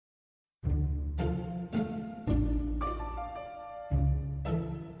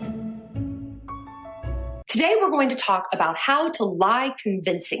Today, we're going to talk about how to lie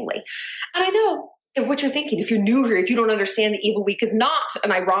convincingly. And I know what you're thinking. If you're new here, if you don't understand, the Evil Week is not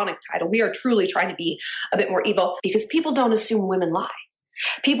an ironic title. We are truly trying to be a bit more evil because people don't assume women lie.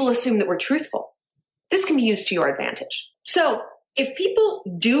 People assume that we're truthful. This can be used to your advantage. So if people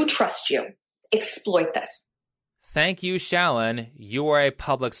do trust you, exploit this. Thank you, Shallon. You are a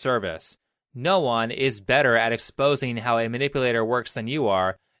public service. No one is better at exposing how a manipulator works than you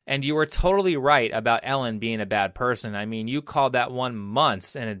are, and you were totally right about Ellen being a bad person. I mean, you called that one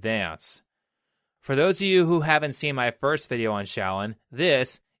months in advance. For those of you who haven't seen my first video on Shallon,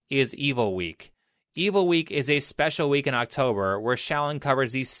 this is Evil Week. Evil Week is a special week in October where Shallon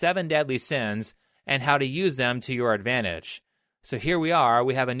covers these 7 deadly sins and how to use them to your advantage. So here we are,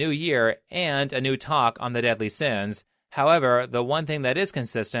 we have a new year and a new talk on the deadly sins. However, the one thing that is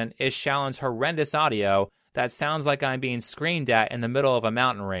consistent is Shallon's horrendous audio that sounds like I'm being screamed at in the middle of a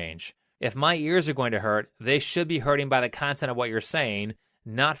mountain range. If my ears are going to hurt, they should be hurting by the content of what you're saying,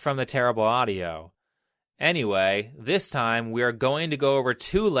 not from the terrible audio. Anyway, this time we are going to go over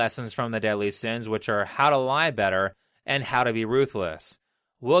 2 lessons from the deadly sins, which are how to lie better and how to be ruthless.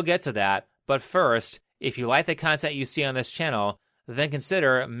 We'll get to that, but first, if you like the content you see on this channel, then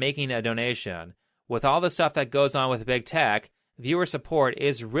consider making a donation. With all the stuff that goes on with big tech, viewer support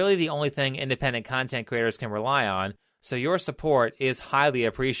is really the only thing independent content creators can rely on, so your support is highly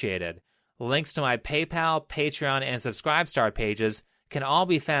appreciated. Links to my PayPal, Patreon, and Subscribestar pages can all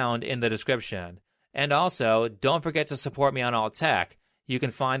be found in the description. And also, don't forget to support me on Alt Tech. You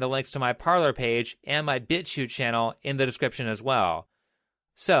can find the links to my Parler page and my BitChute channel in the description as well.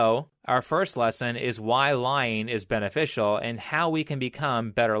 So, our first lesson is why lying is beneficial and how we can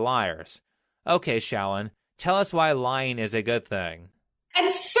become better liars. Okay, Shallon, tell us why lying is a good thing. And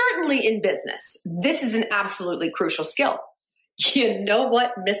certainly in business, this is an absolutely crucial skill. You know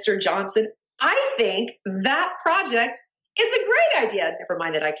what, Mr. Johnson? I think that project is a great idea. Never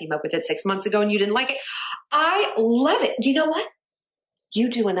mind that I came up with it 6 months ago and you didn't like it. I love it. You know what? You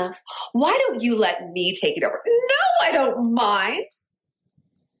do enough. Why don't you let me take it over? No, I don't mind.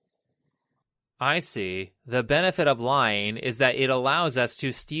 I see. The benefit of lying is that it allows us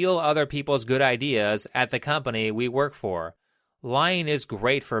to steal other people's good ideas at the company we work for. Lying is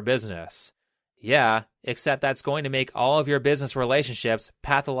great for business. Yeah, except that's going to make all of your business relationships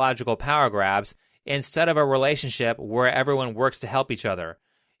pathological power grabs instead of a relationship where everyone works to help each other.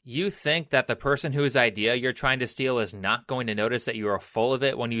 You think that the person whose idea you're trying to steal is not going to notice that you are full of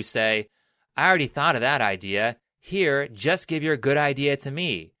it when you say, "I already thought of that idea. Here, just give your good idea to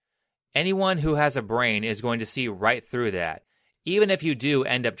me." Anyone who has a brain is going to see right through that. Even if you do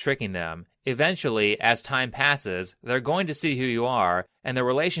end up tricking them, eventually, as time passes, they're going to see who you are, and the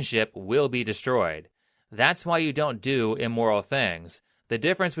relationship will be destroyed. That's why you don't do immoral things. The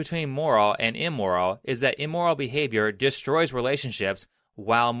difference between moral and immoral is that immoral behavior destroys relationships,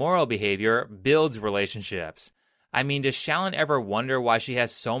 while moral behavior builds relationships. I mean, does Shallon ever wonder why she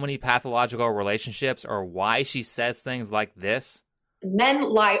has so many pathological relationships or why she says things like this? Men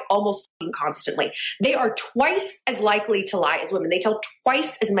lie almost constantly. They are twice as likely to lie as women. They tell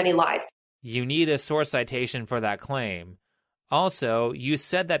twice as many lies. You need a source citation for that claim. Also, you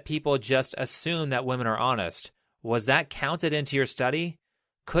said that people just assume that women are honest. Was that counted into your study?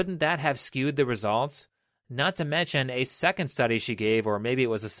 Couldn't that have skewed the results? Not to mention a second study she gave, or maybe it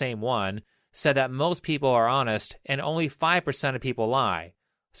was the same one, said that most people are honest and only 5% of people lie.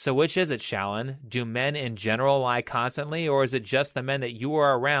 So which is it, Shallon? Do men in general lie constantly, or is it just the men that you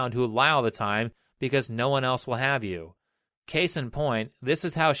are around who lie all the time because no one else will have you? Case in point, this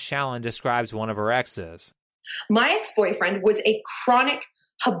is how Shallon describes one of her exes. My ex-boyfriend was a chronic,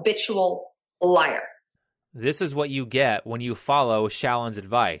 habitual liar. This is what you get when you follow Shallon's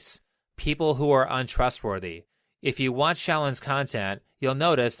advice. People who are untrustworthy. If you watch Shallon's content, you'll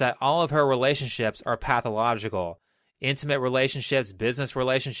notice that all of her relationships are pathological. Intimate relationships, business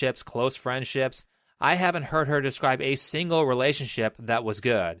relationships, close friendships. I haven't heard her describe a single relationship that was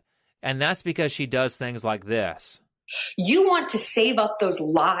good. And that's because she does things like this. You want to save up those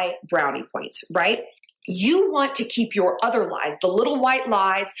lie brownie points, right? You want to keep your other lies, the little white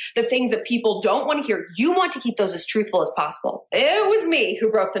lies, the things that people don't want to hear. You want to keep those as truthful as possible. It was me who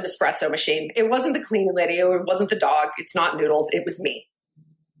broke the Nespresso machine. It wasn't the cleaning lady. It wasn't the dog. It's not Noodles. It was me.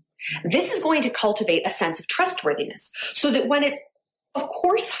 This is going to cultivate a sense of trustworthiness so that when it's, of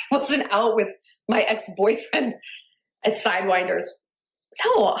course, I wasn't out with my ex-boyfriend at Sidewinders.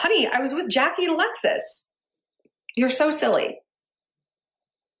 No, honey, I was with Jackie and Alexis. You're so silly.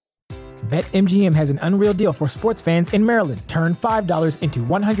 BetMGM has an unreal deal for sports fans in Maryland. Turn $5 into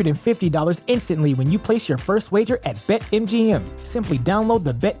 $150 instantly when you place your first wager at BetMGM. Simply download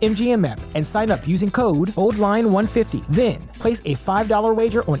the BetMGM app and sign up using code OldLine150. Then, place a $5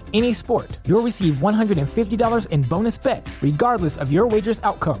 wager on any sport. You'll receive $150 in bonus bets, regardless of your wager's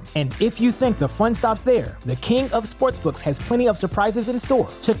outcome. And if you think the fun stops there, the King of Sportsbooks has plenty of surprises in store.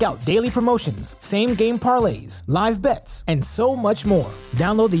 Check out daily promotions, same-game parlays, live bets, and so much more.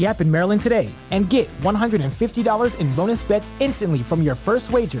 Download the app in Maryland today and get $150 in bonus bets instantly from your first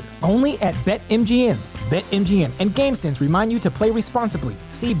wager. Only at BetMGM. BetMGM and GameSense remind you to play responsibly.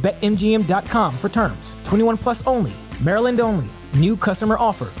 See BetMGM.com for terms. 21 plus only. Maryland only. New customer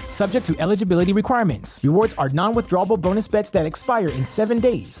offer. Subject to eligibility requirements. Rewards are non-withdrawable bonus bets that expire in 7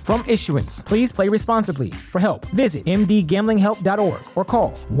 days. From issuance, please play responsibly. For help, visit mdgamblinghelp.org or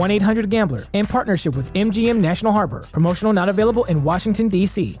call 1-800-GAMBLER in partnership with MGM National Harbor. Promotional not available in Washington,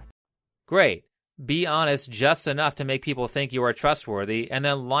 D.C. Great. Be honest just enough to make people think you are trustworthy and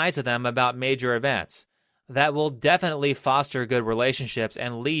then lie to them about major events. That will definitely foster good relationships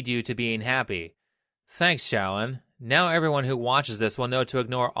and lead you to being happy. Thanks, Shallon. Now everyone who watches this will know to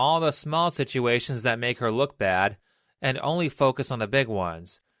ignore all the small situations that make her look bad and only focus on the big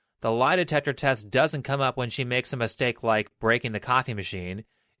ones. The lie detector test doesn't come up when she makes a mistake like breaking the coffee machine.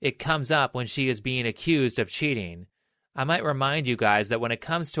 It comes up when she is being accused of cheating. I might remind you guys that when it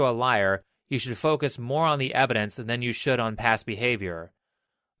comes to a liar, you should focus more on the evidence than you should on past behavior.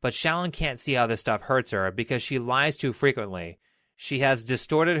 But Shallon can't see how this stuff hurts her because she lies too frequently. She has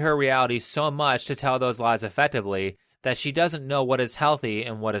distorted her reality so much to tell those lies effectively that she doesn't know what is healthy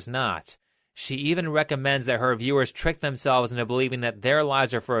and what is not. She even recommends that her viewers trick themselves into believing that their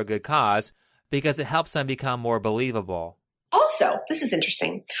lies are for a good cause because it helps them become more believable. Also, this is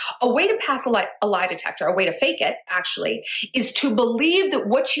interesting. A way to pass a lie detector, a way to fake it, actually, is to believe that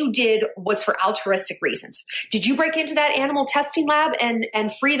what you did was for altruistic reasons. Did you break into that animal testing lab and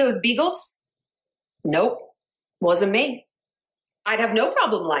free those beagles? Nope, wasn't me. I'd have no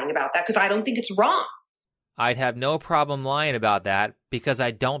problem lying about that because I don't think it's wrong. I'd have no problem lying about that because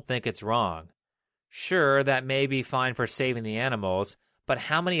I don't think it's wrong. Sure, that may be fine for saving the animals, but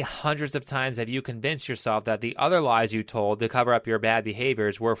how many hundreds of times have you convinced yourself that the other lies you told to cover up your bad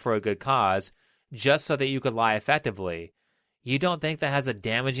behaviors were for a good cause, just so that you could lie effectively? You don't think that has a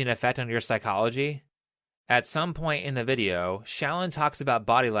damaging effect on your psychology? At some point in the video, Shallon talks about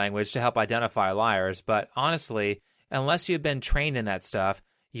body language to help identify liars, but honestly, unless you've been trained in that stuff,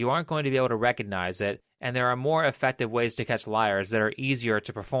 you aren't going to be able to recognize it, and there are more effective ways to catch liars that are easier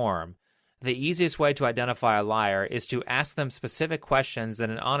to perform. The easiest way to identify a liar is to ask them specific questions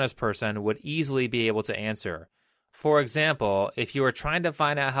that an honest person would easily be able to answer. For example, if you are trying to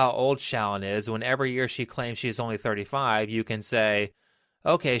find out how old Shallon is when every year she claims she's only 35, you can say,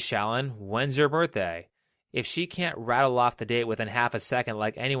 "Okay, Shallon, when's your birthday?" If she can't rattle off the date within half a second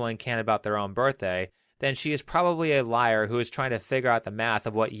like anyone can about their own birthday, then she is probably a liar who is trying to figure out the math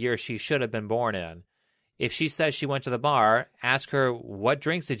of what year she should have been born in. If she says she went to the bar, ask her, "What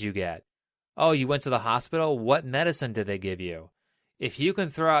drinks did you get?" "Oh, you went to the hospital? What medicine did they give you?" If you can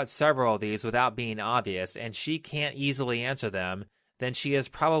throw out several of these without being obvious and she can't easily answer them, then she is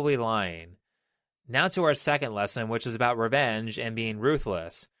probably lying. Now to our second lesson, which is about revenge and being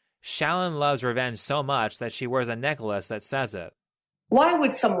ruthless. Shallon loves revenge so much that she wears a necklace that says it. Why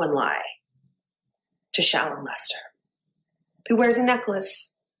would someone lie to Shallon Lester, who wears a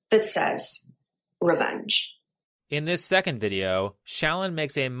necklace that says revenge? In this second video, Shallon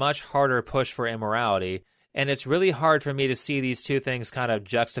makes a much harder push for immorality, and it's really hard for me to see these two things kind of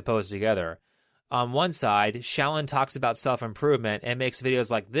juxtaposed together. On one side, Shallon talks about self-improvement and makes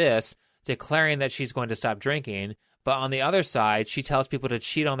videos like this, declaring that she's going to stop drinking, but on the other side, she tells people to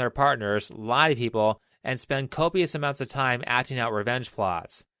cheat on their partners, lie to people, and spend copious amounts of time acting out revenge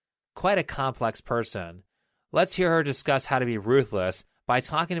plots. Quite a complex person. Let's hear her discuss how to be ruthless by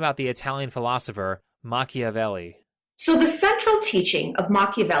talking about the Italian philosopher Machiavelli. So the central teaching of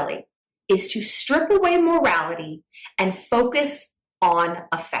Machiavelli is to strip away morality and focus on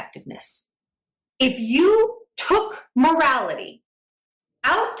effectiveness. If you took morality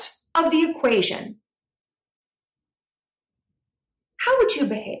out of the equation, how would you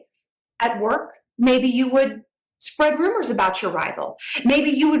behave? At work, maybe you would spread rumors about your rival. Maybe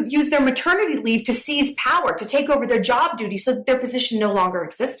you would use their maternity leave to seize power, to take over their job duty so that their position no longer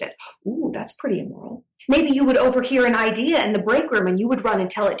existed. Ooh, that's pretty immoral. Maybe you would overhear an idea in the break room and you would run and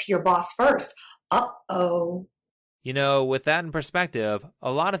tell it to your boss first. Uh-oh. You know, with that in perspective,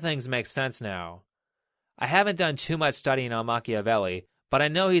 a lot of things make sense now. I haven't done too much studying on Machiavelli, but I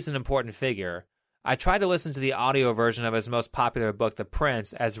know he's an important figure. I tried to listen to the audio version of his most popular book, The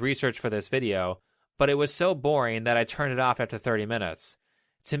Prince, as research for this video, but it was so boring that I turned it off after 30 minutes.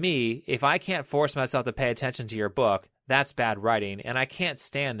 To me, if I can't force myself to pay attention to your book, that's bad writing, and I can't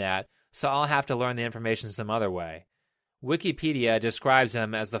stand that, so I'll have to learn the information some other way. Wikipedia describes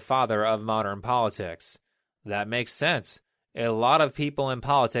him as the father of modern politics. That makes sense. A lot of people in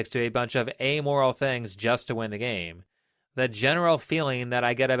politics do a bunch of amoral things just to win the game. The general feeling that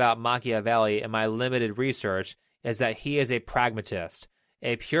I get about Machiavelli in my limited research is that he is a pragmatist,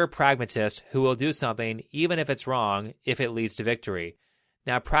 a pure pragmatist who will do something even if it's wrong, if it leads to victory.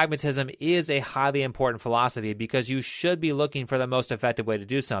 Now, pragmatism is a highly important philosophy because you should be looking for the most effective way to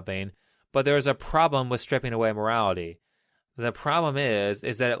do something, but there is a problem with stripping away morality. The problem is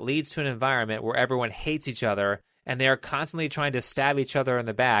that it leads to an environment where everyone hates each other and they are constantly trying to stab each other in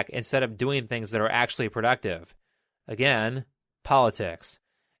the back instead of doing things that are actually productive. Again, politics.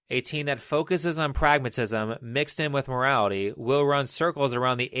 A team that focuses on pragmatism mixed in with morality will run circles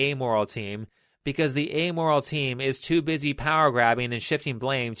around the amoral team because the amoral team is too busy power grabbing and shifting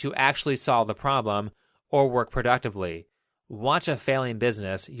blame to actually solve the problem or work productively. Watch a failing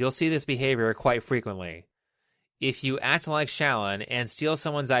business, you'll see this behavior quite frequently. If you act like Shallon and steal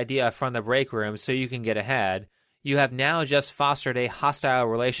someone's idea from the break room so you can get ahead, you have now just fostered a hostile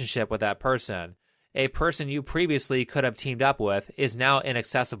relationship with that person. A person you previously could have teamed up with is now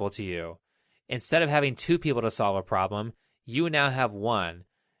inaccessible to you. Instead of having two people to solve a problem, you now have one,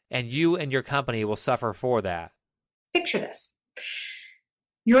 and you and your company will suffer for that. Picture this.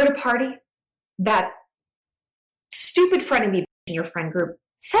 You're at a party. That stupid friend of me in your friend group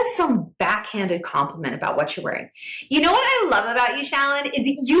says some backhanded compliment about what you're wearing. You know what I love about you, Shallon, is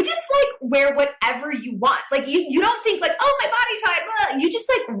you just like wear whatever you want. Like you don't think like, oh, my body type, blah. You just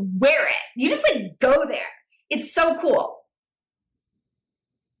like wear it. You just like go there. It's so cool.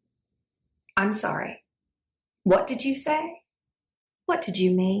 I'm sorry. What did you say? What did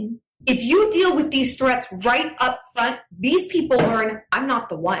you mean? If you deal with these threats right up front, these people learn I'm not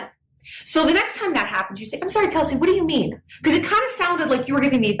the one. So the next time that happens, you say, I'm sorry, Kelsey, what do you mean? Because it kind of sounded like you were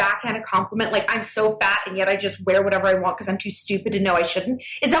giving me a backhanded compliment, like I'm so fat and yet I just wear whatever I want because I'm too stupid to know I shouldn't.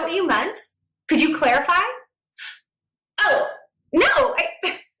 Is that what you meant? Could you clarify? Oh, no,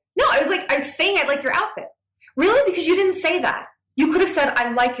 I was saying I like your outfit. Really? Because you didn't say that. You could have said,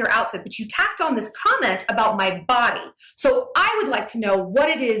 I like your outfit, but you tacked on this comment about my body. So I would like to know what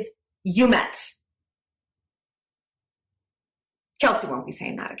it is you meant. Kelsey won't be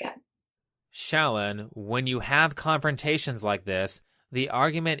saying that again. Shallon, when you have confrontations like this, the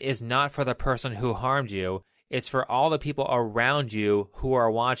argument is not for the person who harmed you, it's for all the people around you who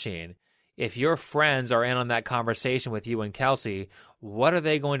are watching. If your friends are in on that conversation with you and Kelsey, what are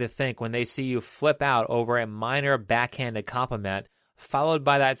they going to think when they see you flip out over a minor backhanded compliment followed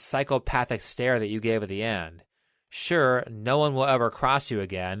by that psychopathic stare that you gave at the end? Sure, no one will ever cross you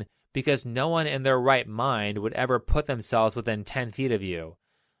again, because no one in their right mind would ever put themselves within 10 feet of you.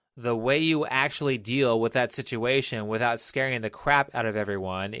 The way you actually deal with that situation without scaring the crap out of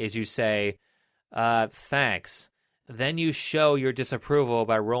everyone is you say, thanks. Then you show your disapproval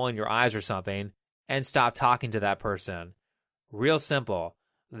by rolling your eyes or something and stop talking to that person. Real simple.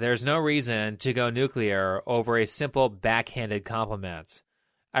 There's no reason to go nuclear over a simple backhanded compliment.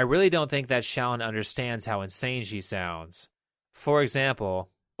 I really don't think that Shallon understands how insane she sounds. For example,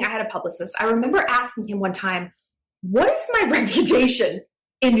 I had a publicist. I remember asking him one time, what is my reputation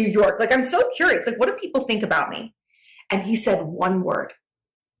in New York? Like, I'm so curious. Like, what do people think about me? And he said one word,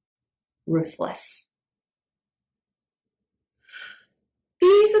 ruthless.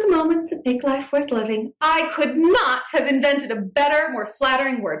 These are the moments that make life worth living. I could not have invented a better, more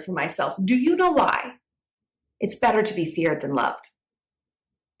flattering word for myself. Do you know why? It's better to be feared than loved.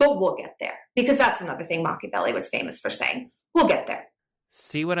 But we'll get there, because that's another thing Machiavelli was famous for saying. We'll get there.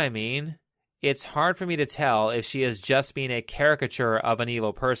 See what I mean? It's hard for me to tell if she is just being a caricature of an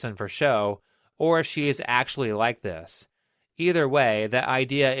evil person for show, or if she is actually like this. Either way, that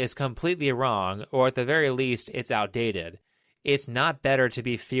idea is completely wrong, or at the very least, it's outdated. It's not better to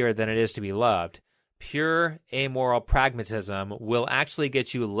be feared than it is to be loved. Pure, amoral pragmatism will actually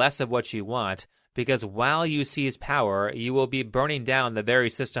get you less of what you want, because while you seize power, you will be burning down the very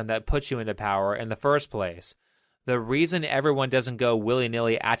system that put you into power in the first place. The reason everyone doesn't go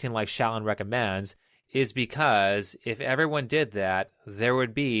willy-nilly acting like Shallon recommends is because if everyone did that, there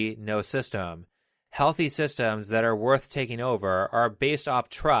would be no system. Healthy systems that are worth taking over are based off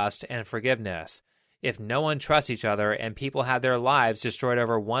trust and forgiveness. If no one trusts each other and people have their lives destroyed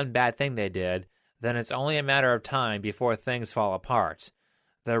over one bad thing they did, then it's only a matter of time before things fall apart.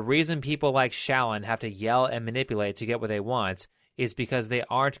 The reason people like Shallon have to yell and manipulate to get what they want is because they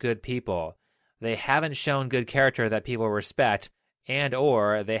aren't good people. They haven't shown good character that people respect, and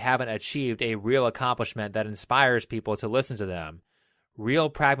or they haven't achieved a real accomplishment that inspires people to listen to them. Real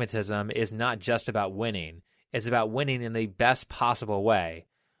pragmatism is not just about winning. It's about winning in the best possible way.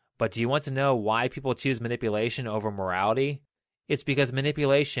 But do you want to know why people choose manipulation over morality? It's because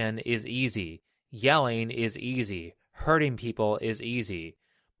manipulation is easy. Yelling is easy. Hurting people is easy.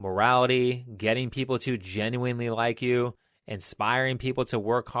 Morality, getting people to genuinely like you, inspiring people to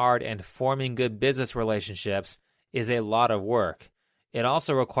work hard, and forming good business relationships is a lot of work. It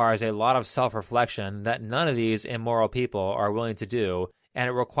also requires a lot of self-reflection that none of these immoral people are willing to do, and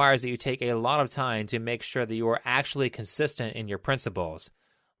it requires that you take a lot of time to make sure that you are actually consistent in your principles.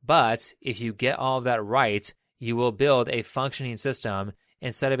 But if you get all of that right, you will build a functioning system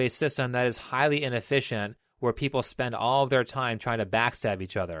instead of a system that is highly inefficient where people spend all of their time trying to backstab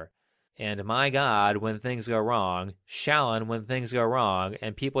each other. And my God, when things go wrong, Shallon, when things go wrong,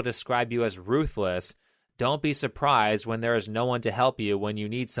 and people describe you as ruthless, don't be surprised when there is no one to help you when you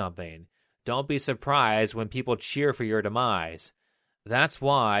need something. Don't be surprised when people cheer for your demise. That's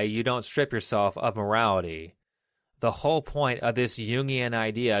why you don't strip yourself of morality. The whole point of this Jungian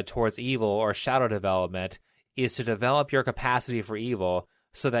idea towards evil or shadow development is to develop your capacity for evil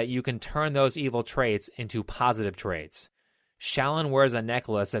so that you can turn those evil traits into positive traits. Shallon wears a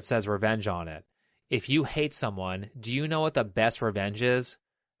necklace that says revenge on it. If you hate someone, do you know what the best revenge is?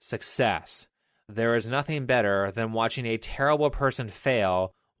 Success. There is nothing better than watching a terrible person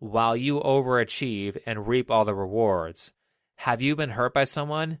fail while you overachieve and reap all the rewards. Have you been hurt by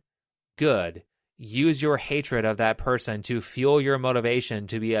someone? Good. Use your hatred of that person to fuel your motivation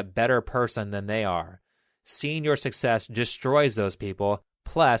to be a better person than they are. Seeing your success destroys those people,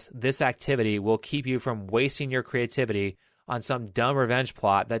 plus this activity will keep you from wasting your creativity on some dumb revenge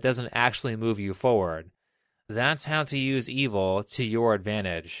plot that doesn't actually move you forward. That's how to use evil to your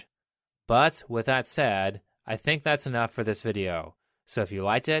advantage. But with that said, I think that's enough for this video. So if you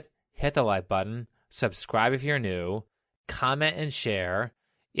liked it, hit the like button, subscribe if you're new, comment and share.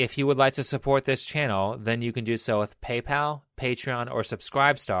 If you would like to support this channel, then you can do so with PayPal, Patreon, or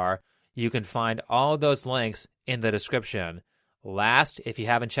Subscribestar. You can find all of those links in the description. Last, if you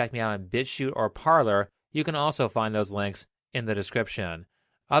haven't checked me out on BitChute or Parler, you can also find those links in the description.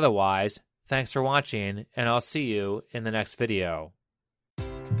 Otherwise, thanks for watching, and I'll see you in the next video.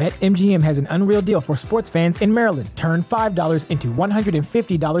 BetMGM has an unreal deal for sports fans in Maryland. Turn $5 into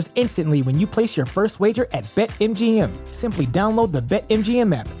 $150 instantly when you place your first wager at BetMGM. Simply download the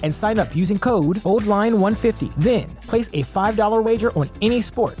BetMGM app and sign up using code OldLine150. Then, place a $5 wager on any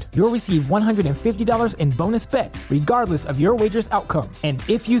sport. You'll receive $150 in bonus bets, regardless of your wager's outcome. And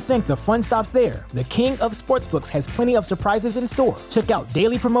if you think the fun stops there, the king of sportsbooks has plenty of surprises in store. Check out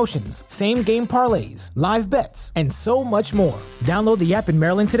daily promotions, same-game parlays, live bets, and so much more. Download the app in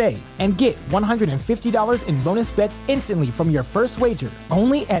Maryland today and get $150 in bonus bets instantly from your first wager.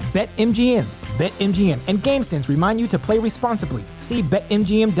 Only at BetMGM. BetMGM and GameSense remind you to play responsibly. See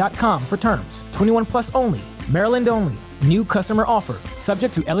BetMGM.com for terms. 21 plus only. Maryland only. New customer offer.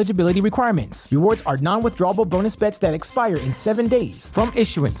 Subject to eligibility requirements. Rewards are non-withdrawable bonus bets that expire in 7 days. From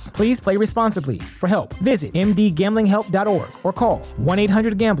issuance, please play responsibly. For help, visit mdgamblinghelp.org or call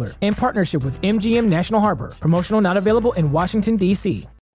 1-800-GAMBLER in partnership with MGM National Harbor. Promotional not available in Washington, D.C.